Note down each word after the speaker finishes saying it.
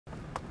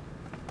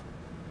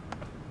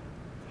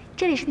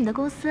这里是你的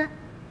公司？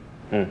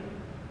嗯。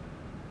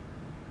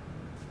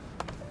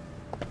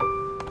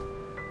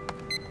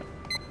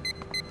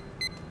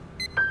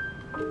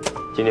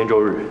今天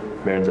周日，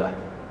没人在。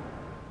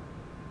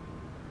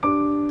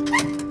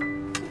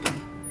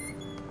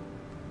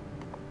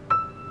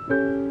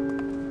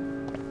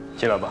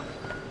进来吧。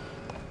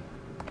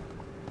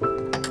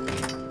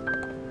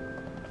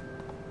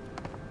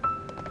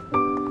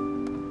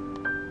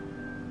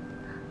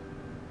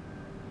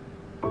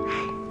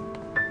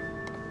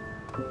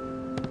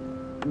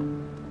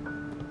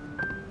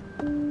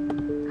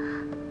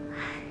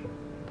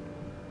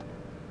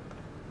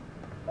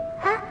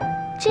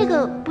 这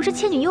个不是《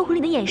倩女幽魂》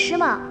里的演师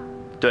吗？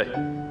对，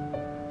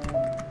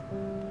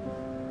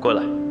过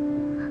来。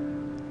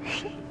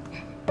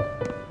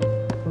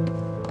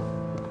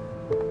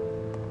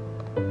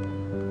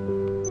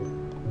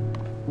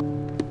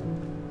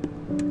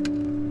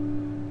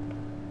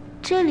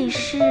这里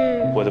是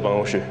我的办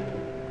公室。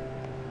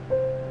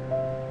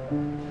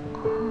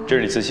这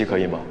里自习可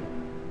以吗？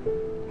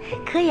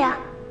可以啊。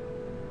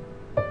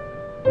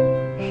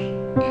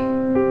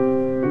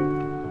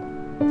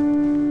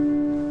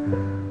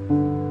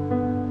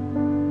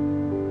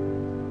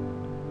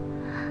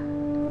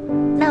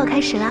 我开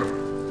始了。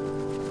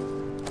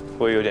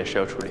我也有点事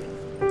要处理。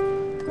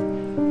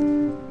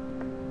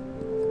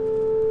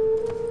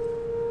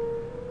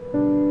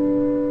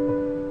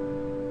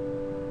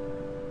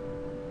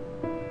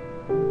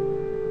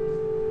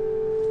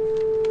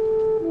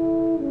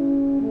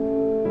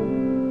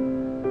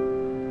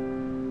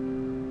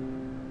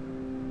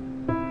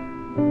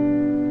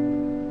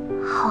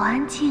好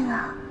安静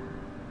啊，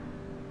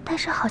但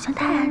是好像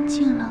太安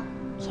静了，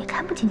也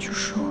看不进去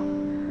书。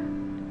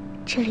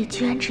 这里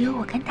居然只有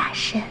我跟大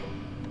神。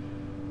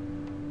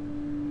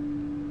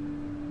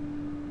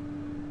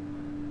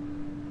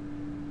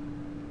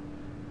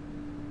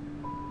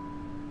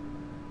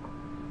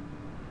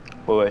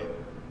微微，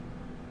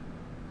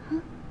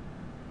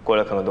过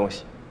来看个东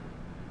西。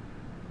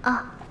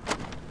啊。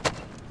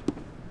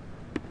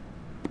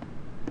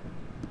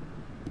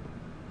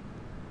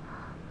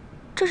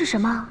这是什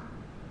么？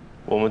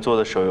我们做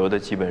的手游的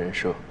基本人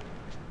设。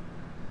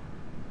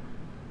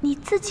你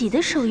自己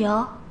的手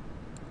游？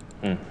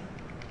 嗯，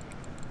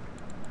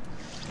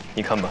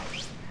你看吧。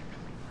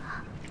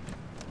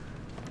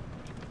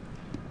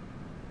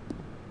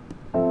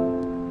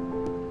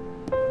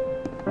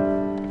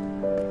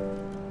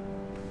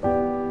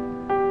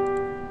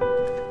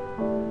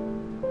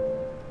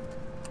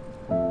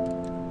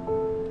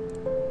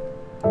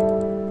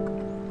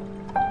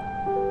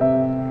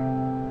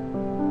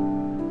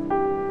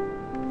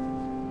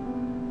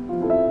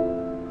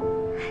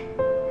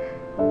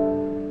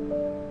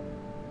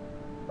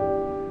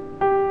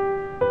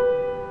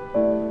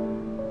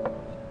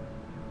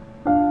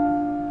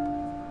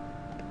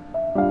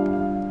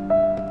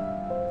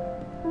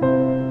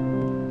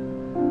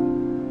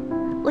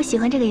我喜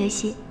欢这个游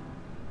戏。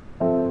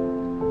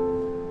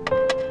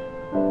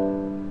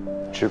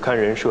只看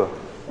人设？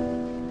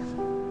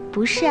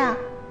不是啊，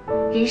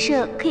人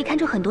设可以看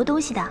出很多东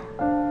西的。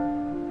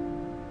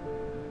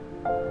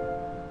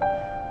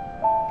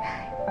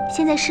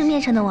现在市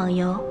面上的网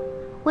游，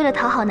为了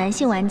讨好男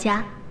性玩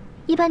家，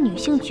一般女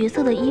性角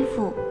色的衣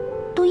服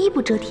都衣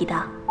不遮体的，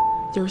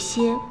有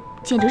些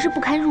简直是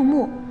不堪入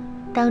目。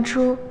当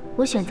初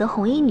我选择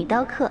红衣女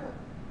刀客，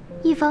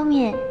一方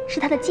面是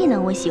她的技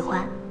能我喜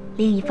欢。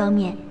 另一方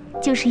面，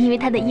就是因为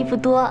他的衣服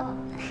多。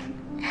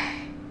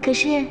可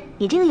是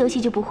你这个游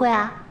戏就不会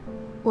啊？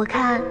我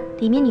看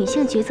里面女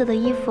性角色的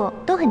衣服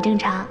都很正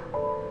常，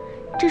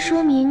这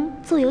说明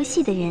做游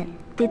戏的人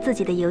对自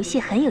己的游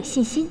戏很有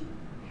信心，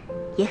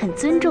也很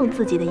尊重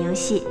自己的游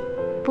戏，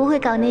不会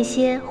搞那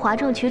些哗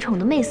众取宠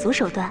的媚俗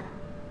手段。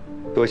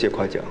多谢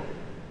夸奖，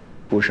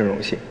不胜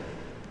荣幸。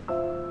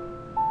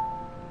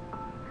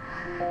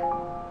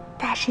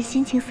大师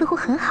心情似乎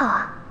很好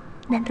啊。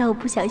 难道我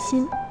不小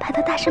心拍到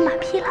大神马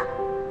屁了？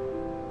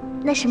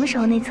那什么时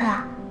候内测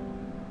啊？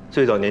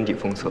最早年底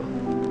封测。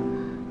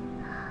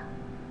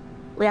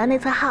我要内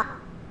测号。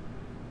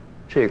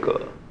这个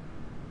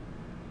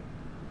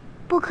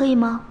不可以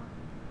吗？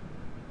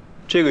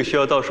这个需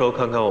要到时候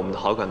看看我们的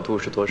好感度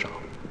是多少。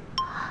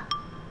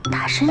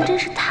大神真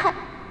是太……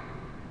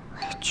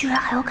居然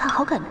还要看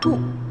好感度，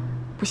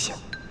不行，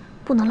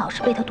不能老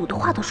是被他堵得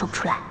话都说不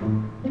出来。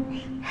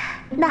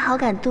那好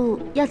感度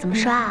要怎么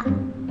刷啊？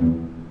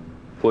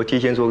 我提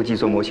前做个计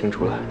算模型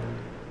出来。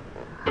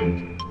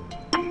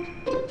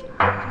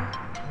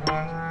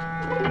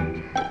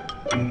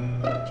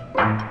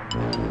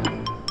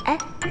哎，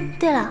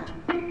对了，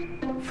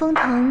风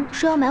腾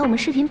说要买我们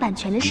视频版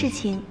权的事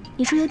情，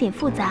你说有点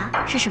复杂，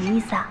是什么意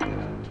思啊？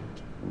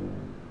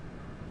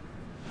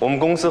我们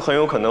公司很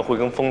有可能会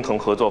跟风腾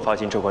合作发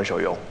行这款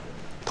手游，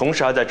同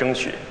时还在争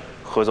取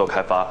合作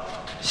开发《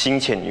新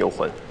倩女幽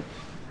魂》。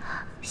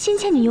新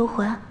倩女幽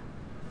魂？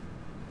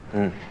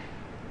嗯。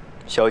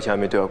 消息还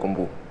没对外公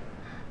布。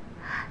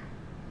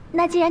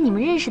那既然你们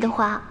认识的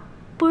话，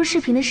不如视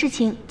频的事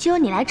情就由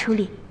你来处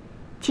理。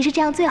其实这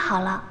样最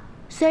好了。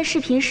虽然视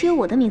频是由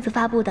我的名字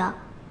发布的，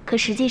可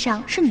实际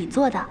上是你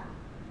做的，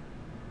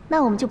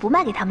那我们就不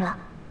卖给他们了。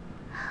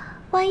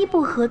万一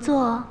不合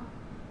作，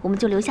我们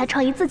就留下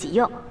创意自己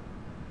用。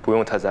不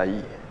用太在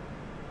意，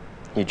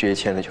你直接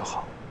签了就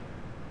好。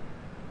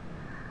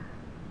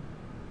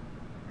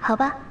好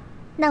吧，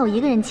那我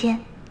一个人签，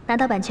拿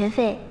到版权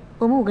费，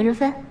我们5个人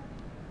分。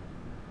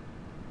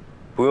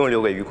不用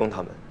留给愚公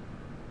他们。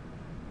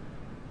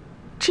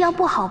这样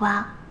不好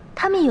吧？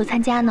他们也有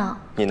参加呢。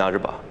你拿着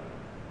吧，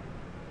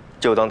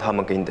就当他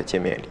们给你的见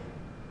面礼。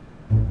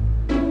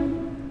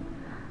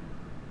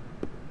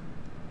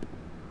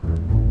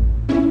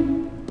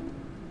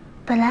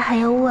 本来还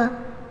要问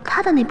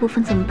他的那部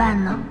分怎么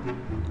办呢，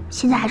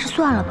现在还是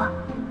算了吧。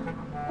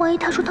万一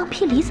他说当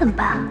屁梨怎么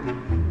办？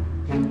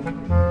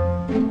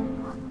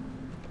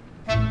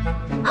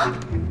啊！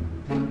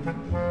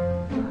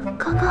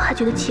刚刚还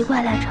觉得奇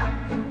怪来着，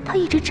他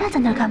一直站在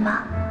那儿干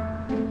嘛？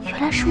原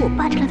来是我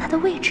霸占了他的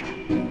位置。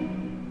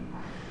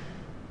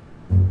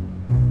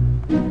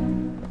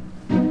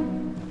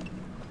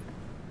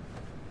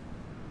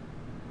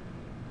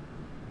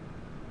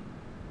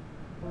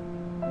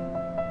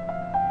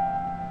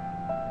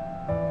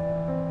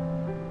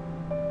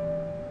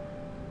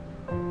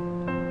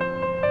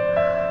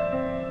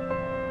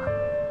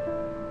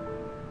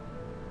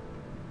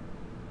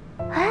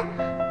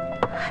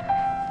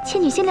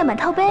倩女限量版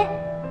套杯，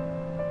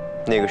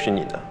那个是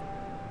你的。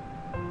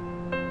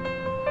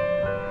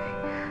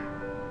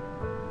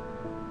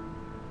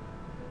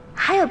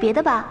还有别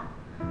的吧？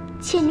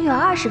倩女有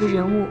20个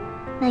人物，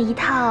那一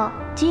套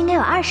就应该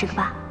有20个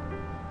吧？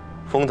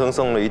封腾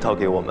送了一套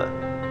给我们，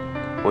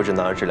我只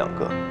拿了这2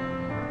个，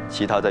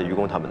其他在愚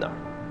公他们那儿。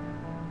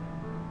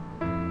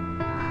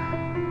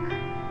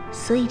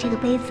所以这个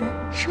杯子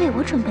是为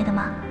我准备的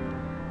吗？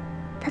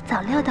他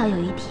早料到有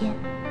一天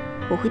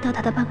我会到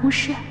他的办公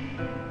室。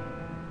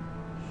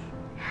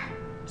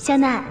 香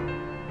奈，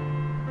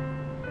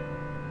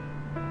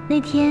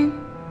那天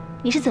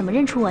你是怎么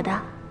认出我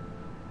的？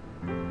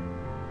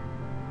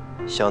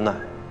香奈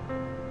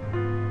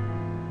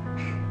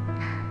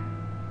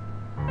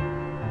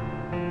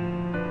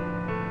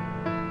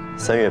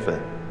，3月份，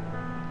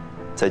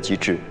在极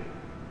致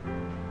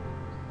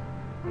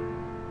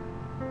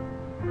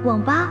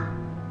网吧。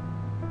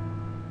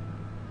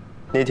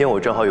那天我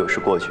正好有事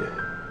过去，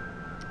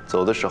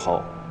走的时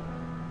候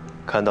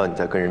看到你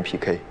在跟人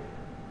PK。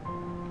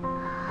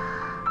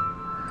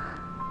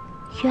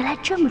 原来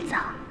这么早，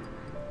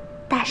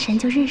大神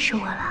就认识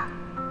我了。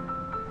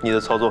你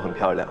的操作很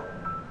漂亮，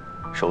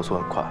手速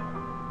很快。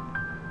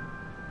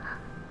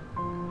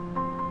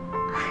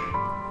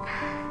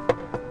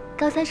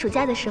高3暑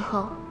假的时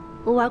候，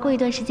我玩过一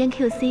段时间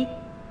QC，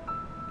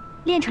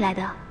 练出来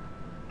的。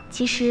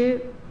其实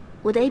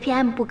我的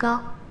APM 不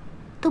高，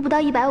都不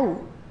到150。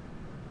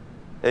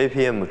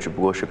APM 只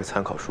不过是个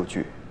参考数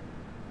据。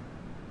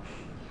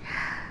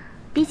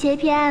比起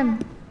APM。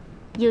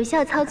 有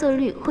效操作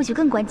率或许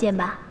更关键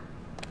吧。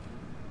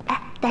哎，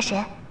大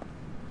神，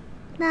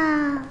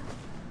那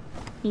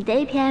你的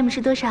APM 是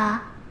多少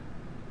啊？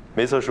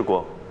没测试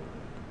过，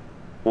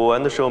我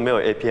玩的时候没有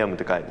APM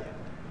的概念。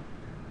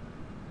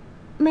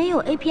没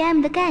有 APM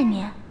的概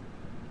念，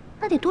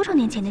那得多少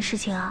年前的事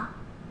情啊？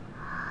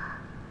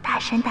大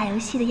神打游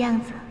戏的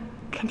样子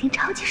肯定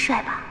超级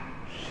帅吧？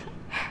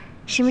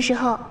什么时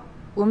候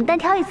我们单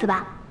挑一次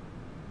吧？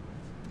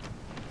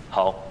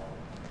好，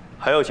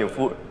还要请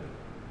夫人。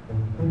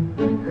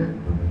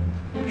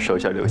 手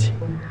下留情。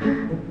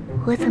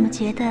我怎么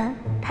觉得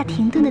他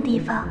停顿的地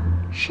方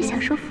是想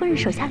说夫人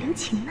手下留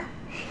情呢？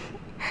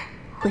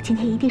我今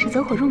天一定是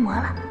走火入魔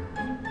了。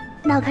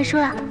那我看书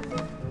了。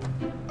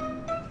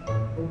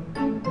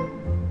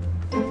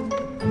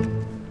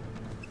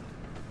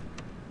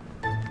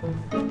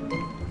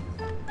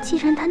既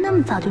然他那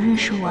么早就认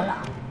识我了，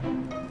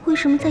为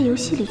什么在游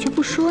戏里却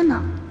不说呢？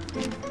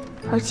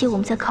而且我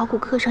们在考古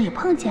课上也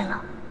碰见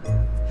了。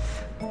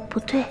不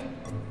对。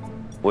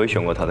 我也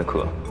选过他的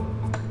课，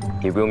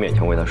你不用勉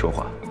强为他说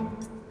话。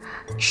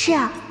是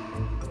啊，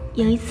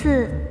有一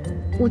次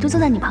我就坐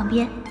在你旁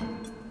边。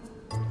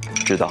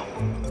知道。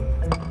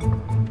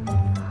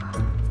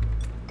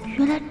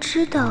原来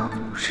知道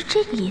是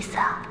这个意思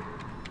啊。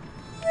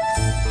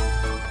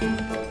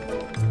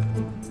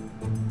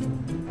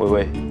微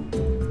微，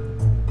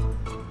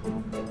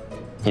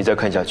你再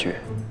看下去，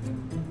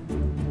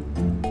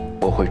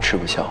我会吃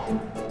不消。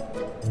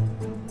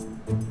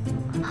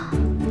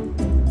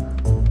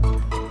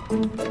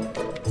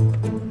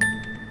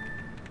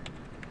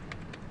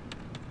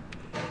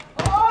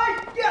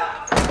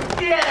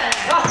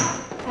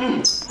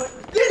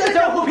 你的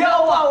江湖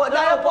飘啊，我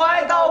哪有不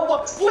爱到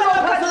我？不要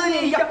看死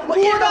你一样，我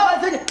一刀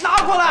砍死你，拿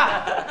过来！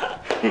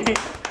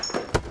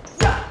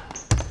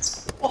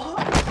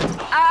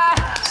哎，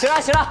行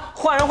了行了，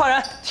换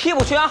人，替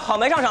补球员好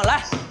没上场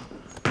来。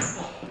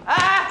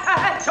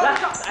哎，上！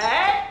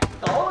哎，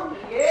都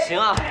你。行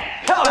啊，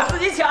漂亮，自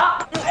己抢。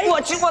我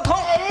疼，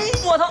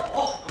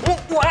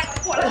我来。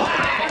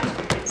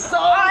走！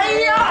哎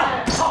呀，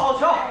好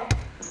球！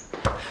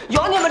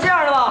有你们这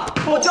样的吗？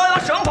我教要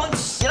省捧，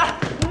起来。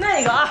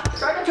那个啊，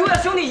就让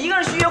兄弟一个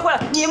人去约会，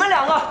你们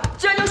两个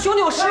竟然就兄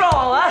弟我视若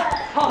罔闻，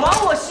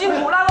枉我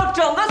辛苦拉到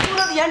整个宿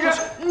舍的颜值，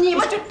你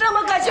们就这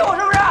么感谢我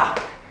是不是？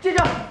记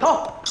着，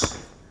投。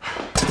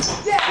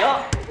行，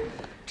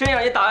这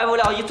样也打败不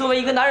了你作为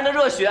一个男人的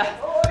热血，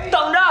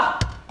等着。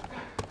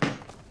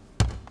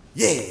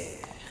耶！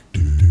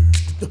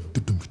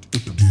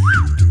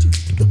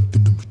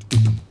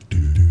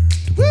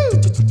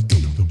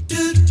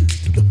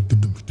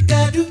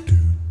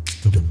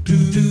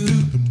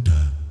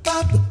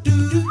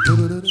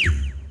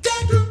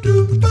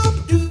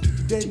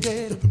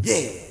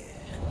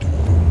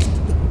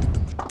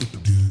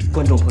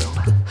观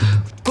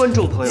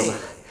众朋友们，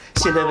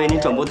现在为您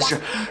转播的是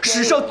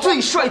史上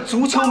最帅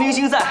足球明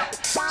星赛，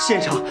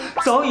现场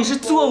早已是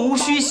座无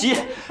虚席，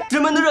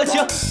人们的热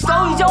情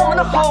早已将我们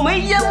的郝梅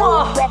淹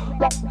没。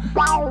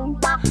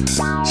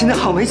现在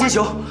郝梅接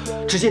球，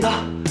只见他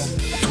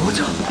左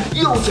脚、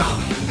右脚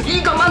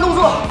一个慢动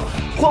作，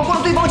晃过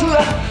了对方球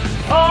员。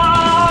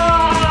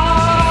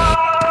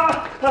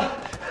他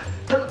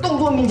的动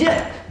作敏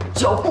捷，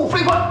脚步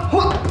飞快，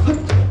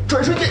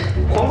转瞬间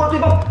晃过了对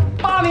方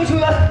8名球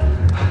员。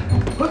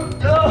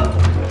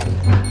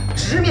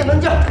直面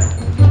门将，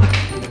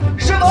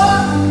射门！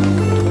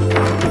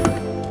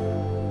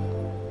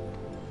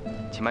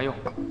请慢用。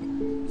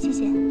谢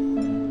谢。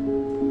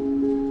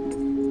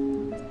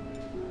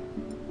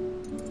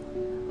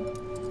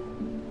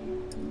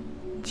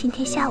今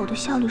天下午的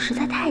效率实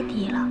在太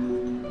低了，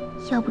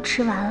要不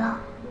吃完了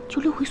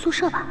就溜回宿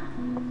舍吧。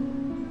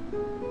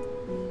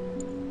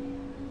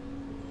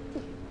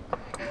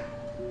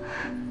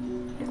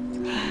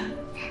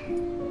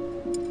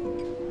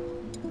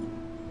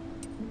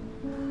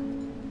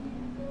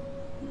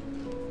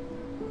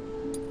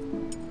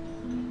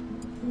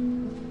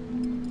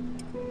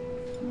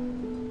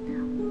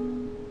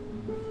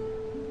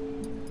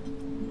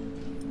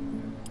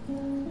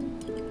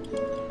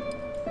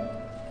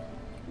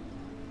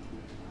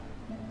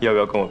要不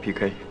要跟我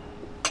PK？